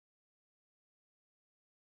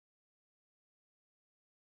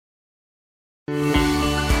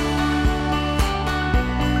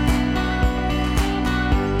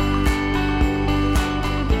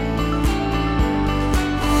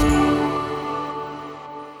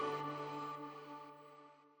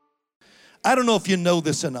I don't know if you know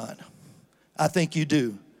this or not. I think you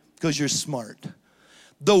do because you're smart.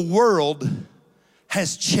 The world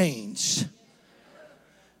has changed.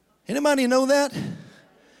 Anybody know that?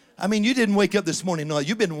 I mean, you didn't wake up this morning. No,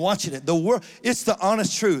 you've been watching it. The world, it's the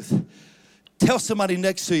honest truth. Tell somebody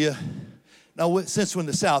next to you. Now, since we're in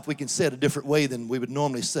the South, we can say it a different way than we would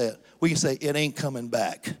normally say it. We can say, it ain't coming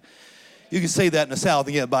back. You can say that in the South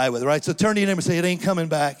and get by with it, right? So turn to your neighbor and say, it ain't coming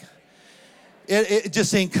back. It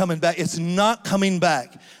just ain't coming back. It's not coming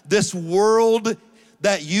back. This world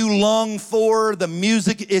that you long for, the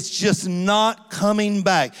music, it's just not coming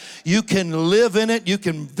back. You can live in it. You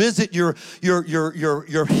can visit your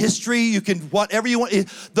history. You can whatever you want.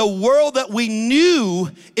 The world that we knew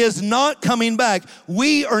is not coming back.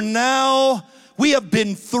 We have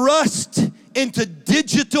been thrust into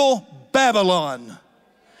digital Babylon.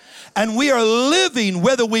 And we are living,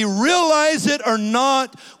 whether we realize it or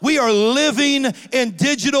not, we are living in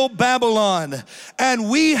digital Babylon. And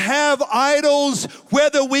we have idols,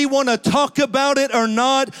 whether we want to talk about it or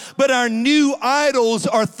not, but our new idols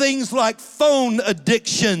are things like phone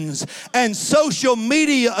addictions and social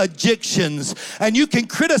media addictions. And you can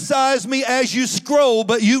criticize me as you scroll,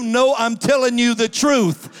 but you know I'm telling you the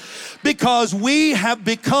truth. Because we have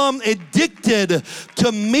become addicted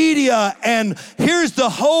to media. And here's the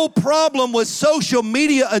whole problem with social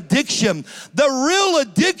media addiction. The real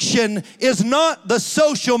addiction is not the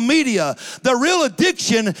social media. The real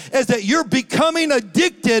addiction is that you're becoming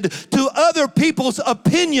addicted to other people's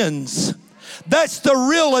opinions. That's the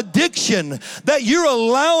real addiction, that you're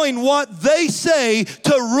allowing what they say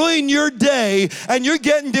to ruin your day, and you're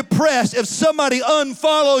getting depressed if somebody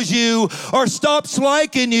unfollows you or stops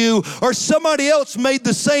liking you, or somebody else made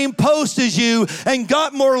the same post as you and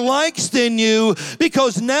got more likes than you,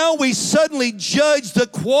 because now we suddenly judge the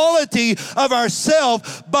quality of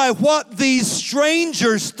ourselves by what these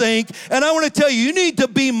strangers think. And I want to tell you, you need to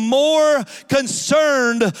be more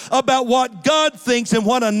concerned about what God thinks and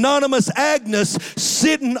what anonymous Agnes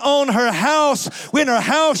sitting on her house in her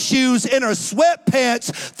house shoes, in her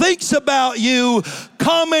sweatpants, thinks about you,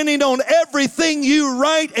 commenting on everything you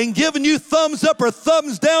write and giving you thumbs up or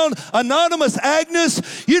thumbs down. Anonymous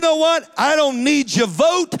Agnes, you know what? I don't need your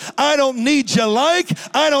vote. I don't need your like.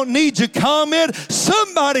 I don't need your comment.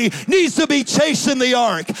 Somebody needs to be chasing the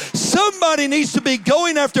ark. Somebody needs to be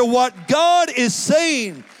going after what God is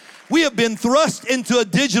saying. We have been thrust into a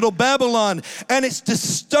digital Babylon, and it's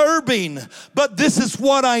disturbing, but this is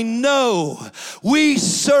what I know. We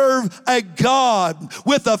serve a God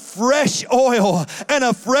with a fresh oil and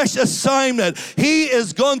a fresh assignment. He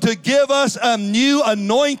is going to give us a new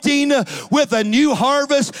anointing with a new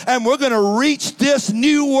harvest, and we're going to reach this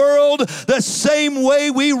new world the same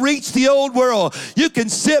way we reached the old world. You can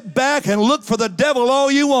sit back and look for the devil all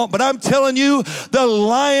you want, but I'm telling you, the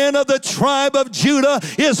Lion of the tribe of Judah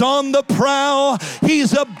is on the prowl.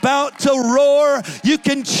 He's about to roar. You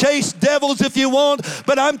can chase devils if you want,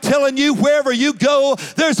 but I'm telling you, wherever you go,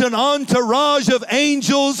 there's an entourage of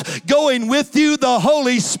angels going with you. The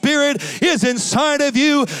Holy Spirit is inside of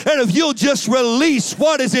you, and if you'll just release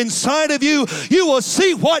what is inside of you, you will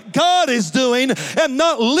see what God is doing and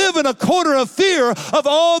not live in a corner of fear of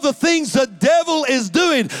all the things the devil is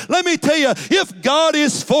doing. Let me tell you, if God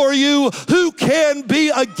is for you, who can be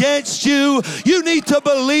against you? You need to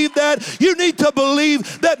believe that. You need to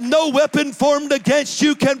believe that no weapon formed against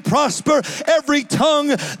you can prosper. Every tongue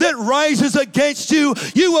that rises against you,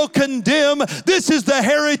 you will condemn. This is the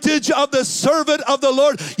heritage of the servant of the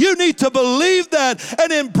Lord. You need to believe that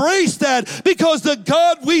and embrace that, because the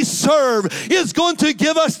God we serve is going to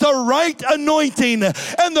give us the right anointing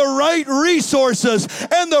and the right resources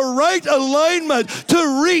and the right alignment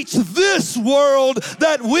to reach this world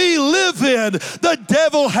that we live in. The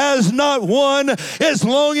devil has not won. As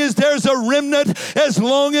long as there's a remnant, as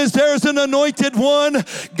long as there's an anointed one,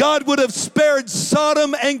 God would have spared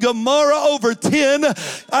Sodom and Gomorrah over 10.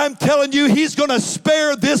 I'm telling you, he's going to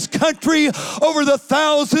spare this country over the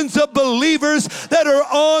thousands of believers that are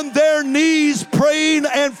on their knees praying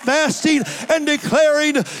and fasting and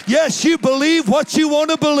declaring, yes, you believe what you want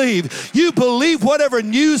to believe. You believe whatever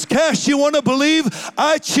newscast you want to believe.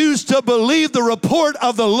 I choose to believe the report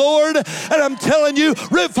of the Lord, and I'm telling you,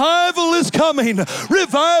 revival is coming.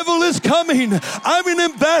 Revival is coming. I'm an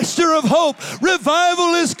ambassador of hope.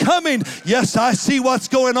 Revival is coming. Yes, I see what's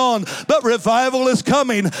going on, but revival is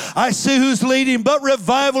coming. I see who's leading, but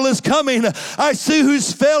revival is coming. I see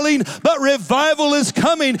who's failing, but revival is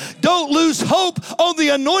coming. Don't lose hope on the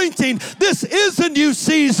anointing. This is a new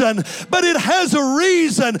season, but it has a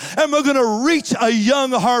reason, and we're going to reach a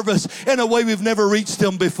young harvest in a way we've never reached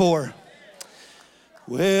them before.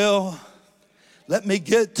 Well, Let me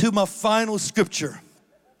get to my final scripture.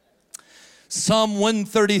 Psalm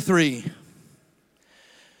 133.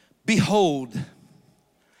 Behold.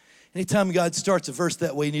 Anytime God starts a verse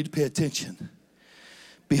that way, you need to pay attention.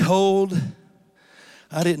 Behold,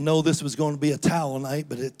 I didn't know this was going to be a towel night,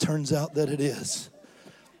 but it turns out that it is.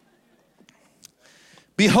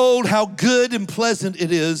 Behold, how good and pleasant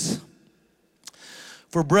it is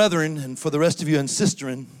for brethren, and for the rest of you and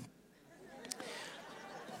sisterin,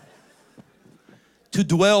 to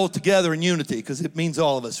dwell together in unity, because it means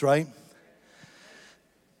all of us, right?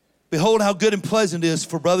 Behold, how good and pleasant it is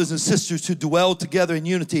for brothers and sisters to dwell together in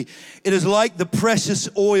unity. It is like the precious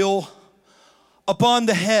oil upon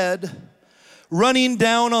the head, running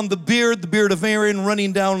down on the beard of Aaron,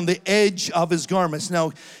 running down on the edge of his garments.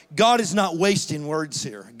 Now, God is not wasting words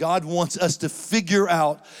here. God wants us to figure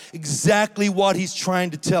out exactly what he's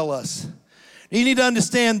trying to tell us. You need to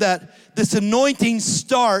understand that this anointing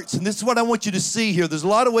starts, and this is what I want you to see here. There's a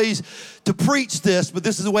lot of ways to preach this, but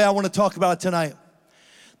this is the way I want to talk about it tonight.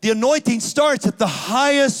 The anointing starts at the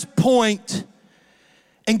highest point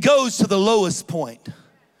and goes to the lowest point.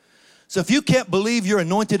 So if you can't believe you're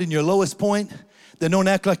anointed in your lowest point, then don't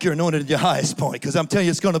act like you're anointed in your highest point, because I'm telling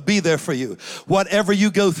you, it's going to be there for you. Whatever you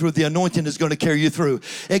go through, the anointing is going to carry you through.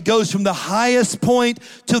 It goes from the highest point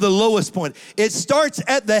to the lowest point. It starts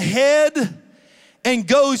at the head and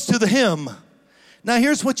goes to the hem. Now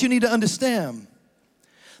here's what you need to understand.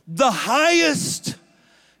 The highest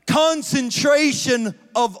concentration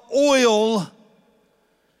of oil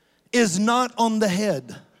is not on the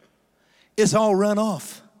head. It's all run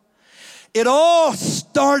off. It all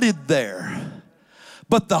started there,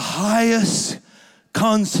 but the highest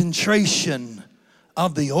concentration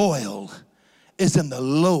of the oil is in the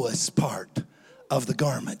lowest part of the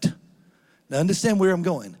garment. Now understand where I'm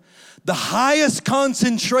going. The highest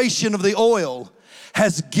concentration of the oil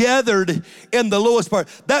has gathered in the lowest part.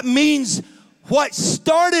 That means what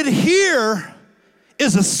started here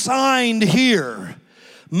is assigned here.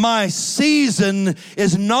 My season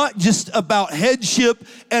is not just about headship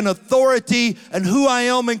and authority and who I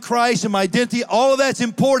am in Christ and my identity. All of that's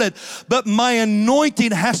important, but my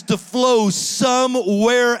anointing has to flow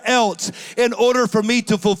somewhere else in order for me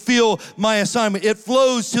to fulfill my assignment. It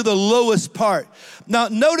flows to the lowest part. Now,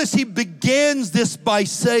 notice he begins this by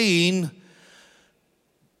saying,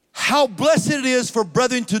 how blessed it is for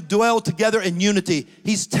brethren to dwell together in unity.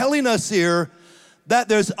 He's telling us here that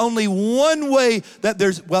there's only one way, that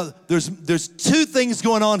there's two things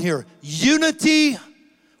going on here. Unity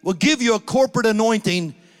will give you a corporate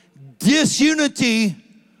anointing. Disunity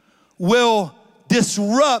will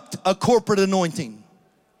disrupt a corporate anointing.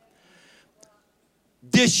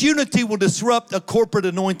 Disunity will disrupt a corporate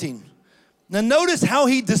anointing. Now notice how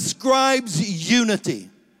he describes unity.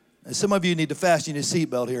 And some of you need to fasten your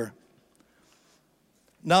seatbelt here.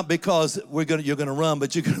 Not because you're gonna run,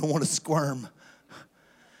 but you're gonna want to squirm.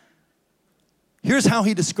 Here's how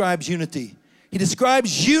he describes unity. He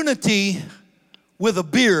describes unity with a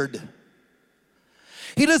beard.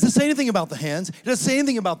 He doesn't say anything about the hands. He doesn't say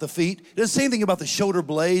anything about the feet. He doesn't say anything about the shoulder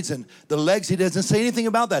blades and the legs. He doesn't say anything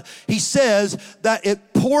about that. He says that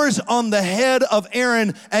it pours on the head of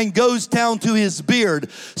Aaron and goes down to his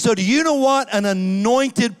beard. So do you know what an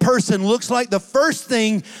anointed person looks like? The first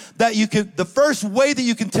way that you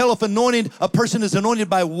can tell if a person is anointed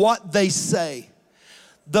by what they say.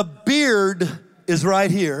 The beard is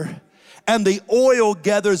right here, and the oil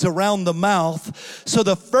gathers around the mouth. So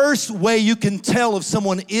the first way you can tell if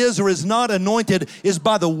someone is or is not anointed is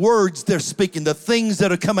by the words they're speaking, the things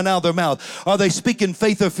that are coming out of their mouth. Are they speaking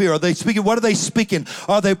faith or fear? What are they speaking?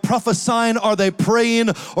 Are they prophesying? Are they praying?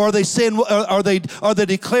 Or are they saying, are they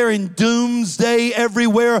declaring doomsday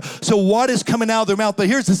everywhere? So what is coming out of their mouth? But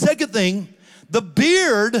here's the second thing. The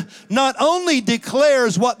beard not only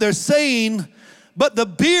declares what they're saying, but the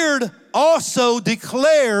beard also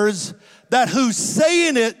declares that who's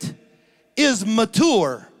saying it is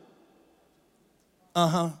mature.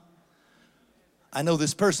 I know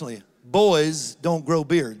this personally. Boys don't grow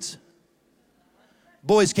beards.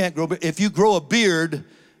 Boys can't grow beards. If you grow a beard,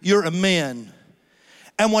 you're a man.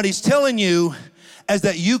 And what he's telling you is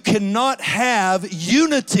that you cannot have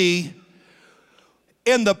unity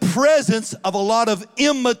in the presence of a lot of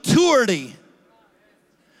immaturity.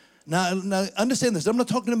 Now, understand this. I'm not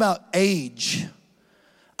talking about age.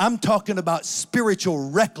 I'm talking about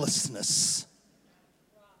spiritual recklessness.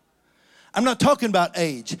 I'm not talking about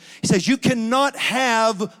age. He says you cannot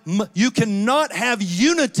have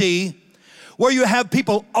unity where you have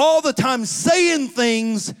people all the time saying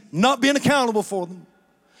things, not being accountable for them.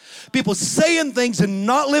 People saying things and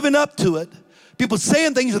not living up to it. People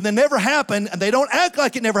saying things that they never happen, and they don't act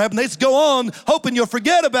like it never happened. They just go on hoping you'll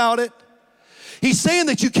forget about it. He's saying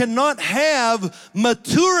that you cannot have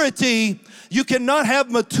maturity. You cannot have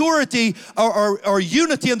maturity or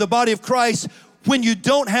unity in the body of Christ when you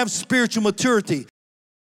don't have spiritual maturity.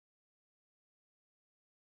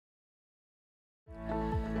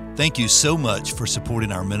 Thank you so much for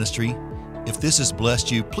supporting our ministry. If this has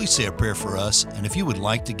blessed you, please say a prayer for us. And if you would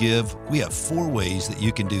like to give, we have 4 ways that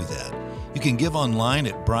you can do that. You can give online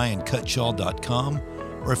at briancutshaw.com,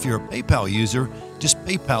 or if you're a PayPal user, just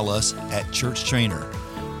PayPal us at Church Trainer.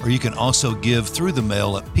 Or you can also give through the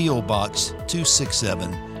mail at P.O. Box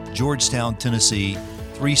 267, Georgetown, Tennessee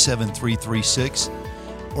 37336.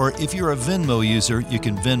 Or if you're a Venmo user, you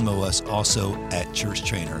can Venmo us also at Church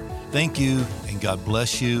Trainer. Thank you, and God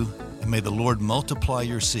bless you, and may the Lord multiply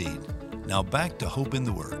your seed. Now back to Hope in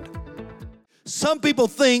the Word. Some people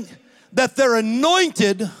think that they're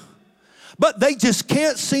anointed, but they just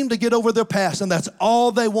can't seem to get over their past, and that's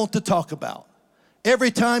all they want to talk about. Every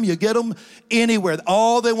time you get them anywhere,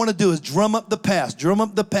 all they want to do is drum up the past, drum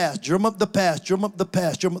up the past, drum up the past, drum up the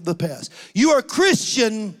past, drum up the past. You are a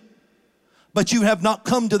Christian, but you have not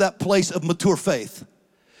come to that place of mature faith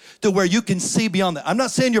to where you can see beyond that. I'm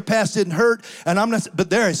not saying your past didn't hurt,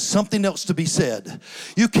 but there is something else to be said.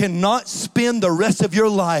 You cannot spend the rest of your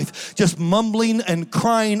life just mumbling and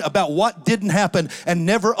crying about what didn't happen and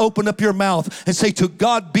never open up your mouth and say, to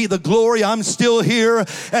God be the glory, I'm still here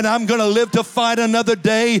and I'm gonna live to fight another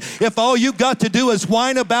day. If all you got to do is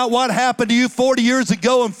whine about what happened to you 40 years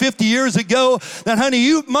ago and 50 years ago, then honey,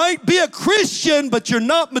 you might be a Christian, but you're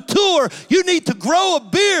not mature. You need to grow a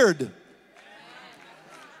beard.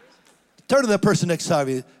 Turn to that person next to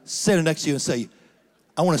you, sit next to you and say,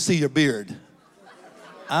 I want to see your beard.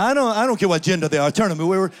 I don't care what gender they are. Turn to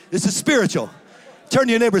me. This is spiritual. Turn to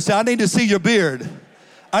your neighbor and say, I need to see your beard.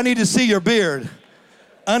 I need to see your beard.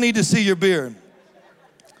 I need to see your beard.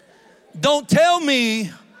 Don't tell me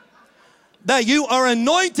that you are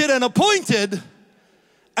anointed and appointed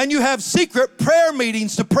and you have secret prayer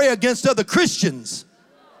meetings to pray against other Christians.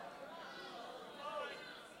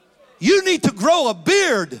 You need to grow a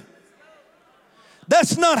beard.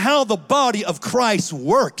 That's not how the body of Christ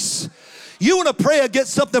works. You want to pray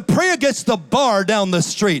against something, pray against the bar down the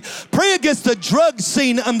street. Pray against the drug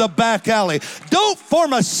scene in the back alley. Don't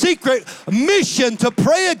form a secret mission to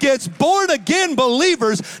pray against born-again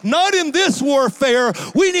believers, not in this warfare.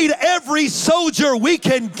 We need every soldier we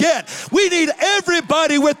can get. We need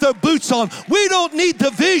everybody with their boots on. We don't need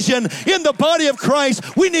division in the body of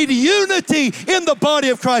Christ. We need unity in the body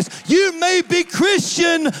of Christ. You may be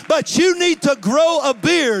Christian, but you need to grow a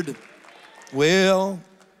beard. Well,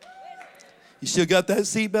 you still got that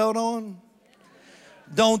seatbelt on?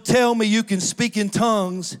 Don't tell me you can speak in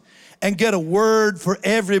tongues and get a word for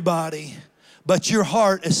everybody, but your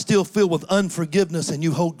heart is still filled with unforgiveness and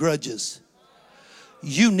you hold grudges.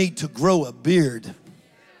 You need to grow a beard.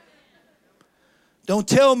 Don't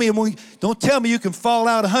tell me you can fall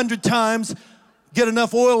out 100 times, get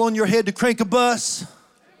enough oil on your head to crank a bus,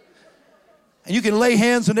 and you can lay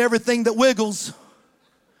hands on everything that wiggles,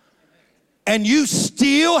 and you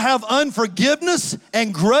still have unforgiveness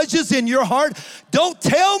and grudges in your heart. Don't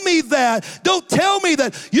tell me that. Don't tell me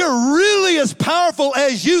that you're really as powerful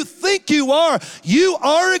as you think you are. You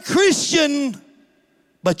are a Christian,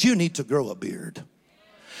 but you need to grow a beard.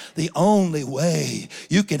 The only way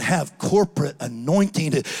you can have corporate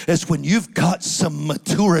anointing is when you've got some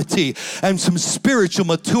maturity and some spiritual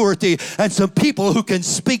maturity and some people who can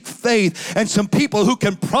speak faith and some people who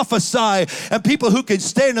can prophesy and people who can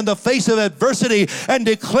stand in the face of adversity and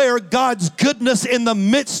declare God's goodness in the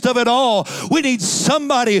midst of it all. We need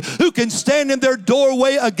somebody who can stand in their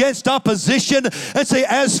doorway against opposition and say,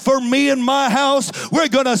 as for me and my house, we're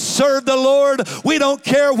going to serve the Lord. We don't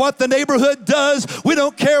care what the neighborhood does. We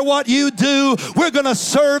don't care what you do. We're going to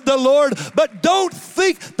serve the Lord. But don't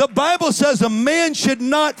think, the Bible says a man should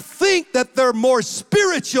not think that they're more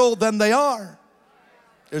spiritual than they are.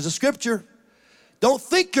 There's a scripture. Don't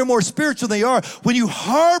think you're more spiritual than they are when you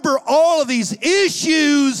harbor all of these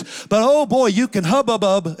issues, but oh boy, you can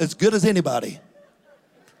hubbub as good as anybody.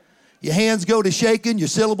 Your hands go to shaking, your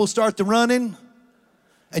syllables start to running,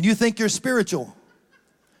 and you think you're spiritual.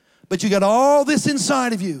 But you got all this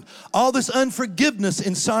inside of you, all this unforgiveness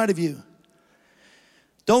inside of you.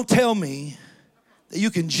 Don't tell me that you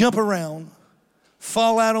can jump around,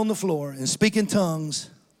 fall out on the floor, and speak in tongues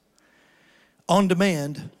on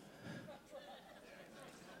demand,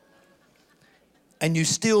 and you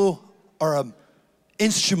still are an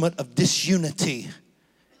instrument of disunity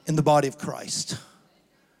in the body of Christ.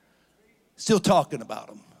 Still talking about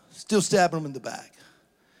them, still stabbing them in the back,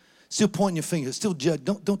 Still pointing your finger, still judge.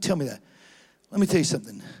 Don't tell me that. Let me tell you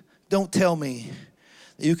something. Don't tell me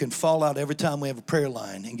that you can fall out every time we have a prayer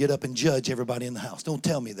line and get up and judge everybody in the house. Don't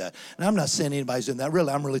tell me that. And I'm not saying anybody's doing that.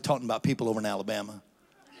 Really, I'm really talking about people over in Alabama.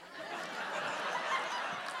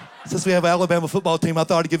 Since we have an Alabama football team, I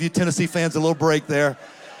thought I'd give you Tennessee fans a little break there.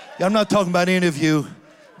 I'm not talking about any of you.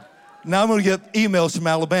 Now I'm going to get emails from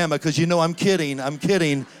Alabama because you know I'm kidding. I'm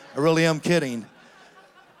kidding. I really am kidding.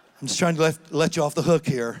 I'm just trying to let you off the hook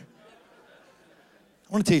here.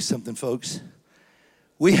 I want to tell you something, folks.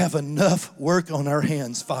 We have enough work on our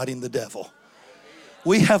hands fighting the devil.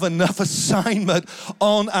 We have enough assignment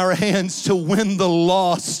on our hands to win the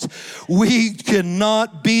lost. We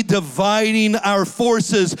cannot be dividing our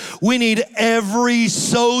forces. We need every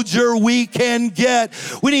soldier we can get.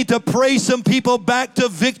 We need to pray some people back to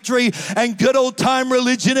victory and good old time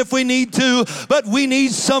religion if we need to, but we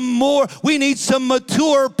need some more. We need some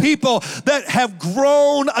mature people that have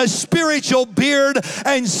grown a spiritual beard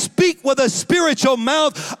and speak with a spiritual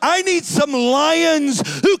mouth. I need some lions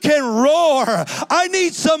who can roar. I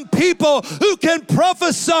need some people who can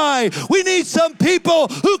prophesy. We need some people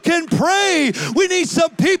who can pray. We need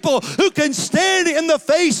some people who can stand in the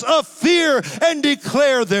face of fear and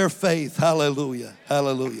declare their faith. Hallelujah.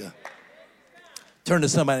 Hallelujah. Turn to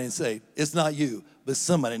somebody and say, it's not you, but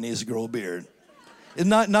somebody needs to grow a beard. It's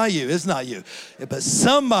not you. It's not you. But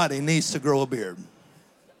somebody needs to grow a beard.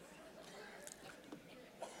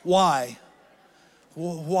 Why?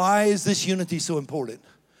 Why is this unity so important?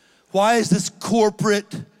 Why is this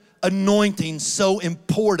corporate anointing so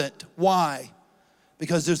important? Why?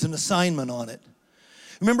 Because there's an assignment on it.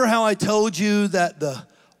 Remember how I told you that the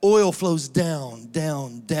oil flows down,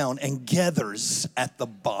 down, down, and gathers at the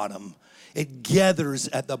bottom. It gathers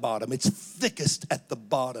at the bottom. It's thickest at the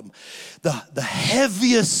bottom. The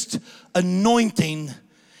heaviest anointing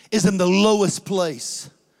is in the lowest place.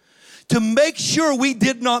 To make sure we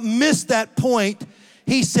did not miss that point,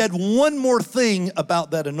 he said one more thing about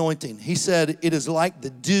that anointing. He said, it is like the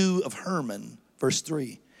dew of Hermon, verse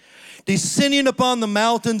 3. Descending upon the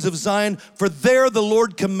mountains of Zion, for there the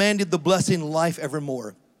Lord commanded the blessing, life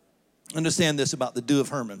evermore. Understand this about the dew of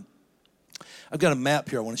Hermon. I've got a map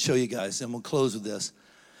here I want to show you guys, and we'll close with this.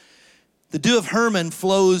 The dew of Hermon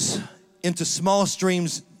flows into small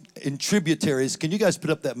streams and tributaries. Can you guys put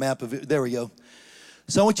up that map of it? There we go.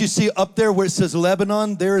 So I want you to see up there where it says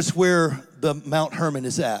Lebanon, there's where the Mount Hermon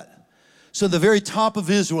is at. So the very top of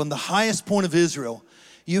Israel, and the highest point of Israel,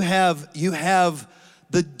 you have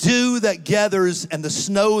the dew that gathers and the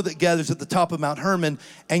snow that gathers at the top of Mount Hermon.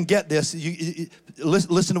 And get this,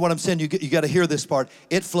 listen to what I'm saying, you got to hear this part.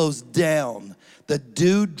 It flows down. The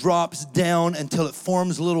dew drops down until it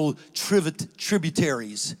forms little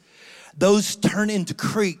tributaries. Those turn into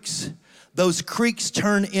creeks. Those creeks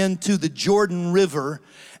turn into the Jordan River,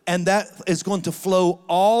 and that is going to flow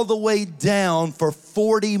all the way down for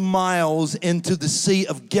 40 miles into the Sea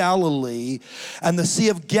of Galilee. And the Sea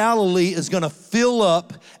of Galilee is going to fill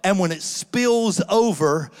up, and when it spills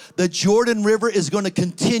over, the Jordan River is going to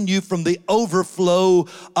continue from the overflow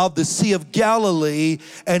of the Sea of Galilee,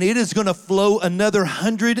 and it is going to flow another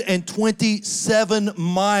 127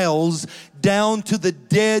 miles down to the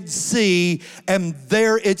Dead Sea, and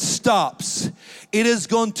there it stops.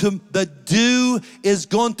 The dew is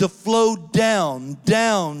going to flow down,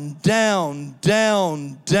 down, down,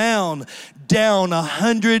 down, down, down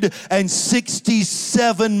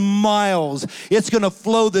 167 miles. It's going to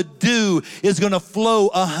flow, the dew is going to flow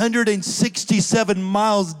 167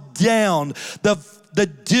 miles down. The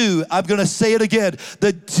dew, I'm going to say it again,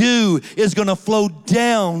 the dew is going to flow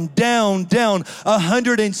down, down, down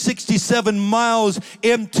 167 miles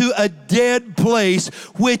into a dead place,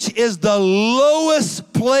 which is the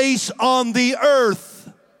lowest place on the earth.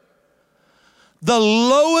 The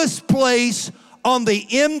lowest place on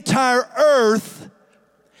the entire earth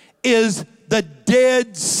is the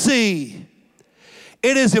Dead Sea.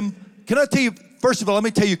 Can I tell you, first of all, let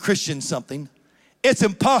me tell you Christians something. It's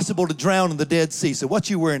impossible to drown in the Dead Sea, so what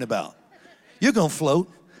you worrying about? You're going to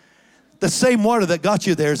float. The same water that got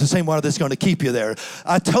you there is the same water that's going to keep you there.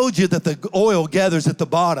 I told you that the oil gathers at the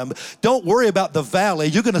bottom. Don't worry about the valley.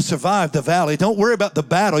 You're going to survive the valley. Don't worry about the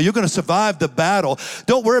battle. You're going to survive the battle.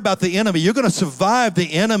 Don't worry about the enemy. You're going to survive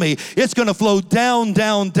the enemy. It's going to flow down,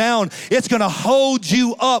 down, down. It's going to hold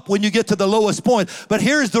you up when you get to the lowest point. But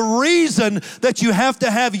here's the reason that you have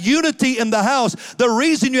to have unity in the house. The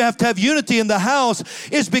reason you have to have unity in the house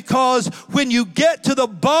is because when you get to the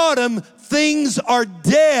bottom, things are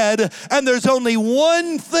dead, and there's only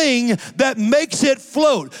one thing that makes it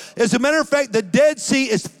float. As a matter of fact, the Dead Sea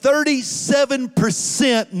is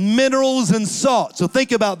 37% minerals and salt. So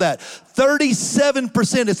think about that.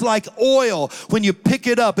 37%. It's like oil. When you pick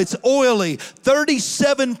it up, it's oily.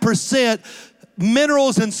 37%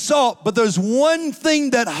 minerals and salt, but there's one thing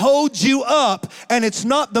that holds you up, and it's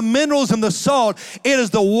not the minerals and the salt, it is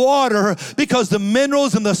the water, because the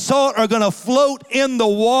minerals and the salt are going to float in the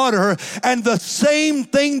water, and the same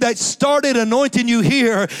thing that started anointing you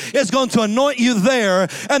here is going to anoint you there,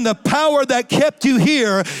 and the power that kept you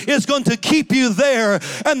here is going to keep you there,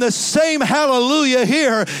 and the same hallelujah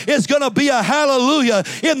here is going to be a hallelujah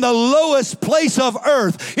in the lowest place of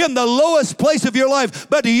earth, in the lowest place of your life.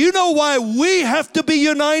 But do you know why we have to be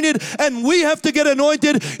united and we have to get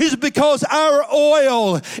anointed? Is because our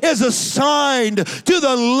oil is assigned to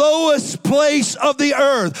the lowest place of the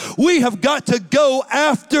earth. We have got to go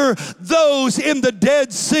after those in the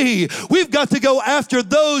Dead Sea. We've got to go after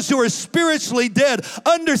those who are spiritually dead.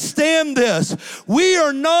 Understand this. We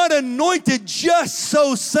are not anointed just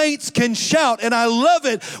so saints can shout, and I love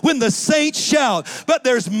it when the saints shout, but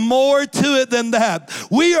there's more to it than that.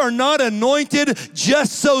 We are not anointed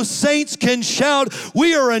just so saints can shout.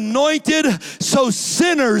 We are anointed so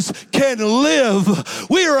sinners can live.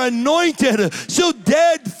 We are anointed so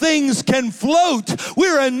dead things can float.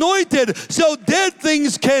 We're anointed so dead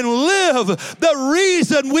things can live. The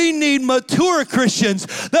reason we need mature Christians,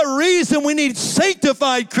 the reason we need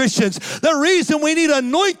sanctified Christians, the reason we need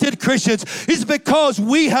anointed Christians is because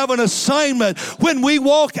we have an assignment when we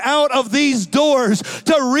walk out of these doors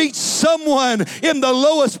to reach someone in the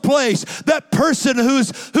lowest place, that person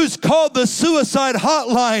who's called the suicide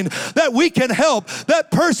hotline, that we can help, that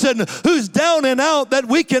person who's down and out, that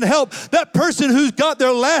we can help, that person who's got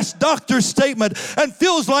their last doctor's statement and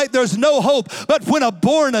feels like there's no hope. But when a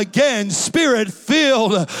born again, spirit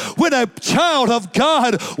filled, when a child of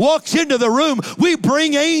God walks into the room, we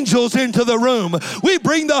bring angels into the room. We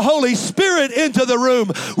bring the Holy Spirit into the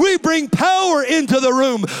room. We bring power into the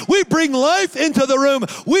room. We bring life into the room.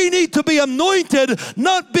 We need to be anointed,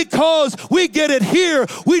 not because we get it here.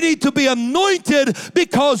 We need to be anointed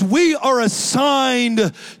because we are assigned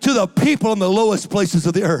to the people in the lowest places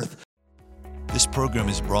of the earth. This program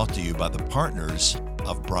is brought to you by the partners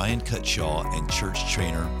of Brian Cutshaw and Church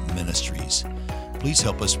Trainer Ministries. Please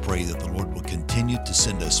help us pray that the Lord will continue to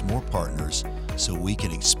send us more partners so we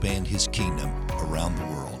can expand His kingdom around the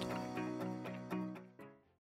world.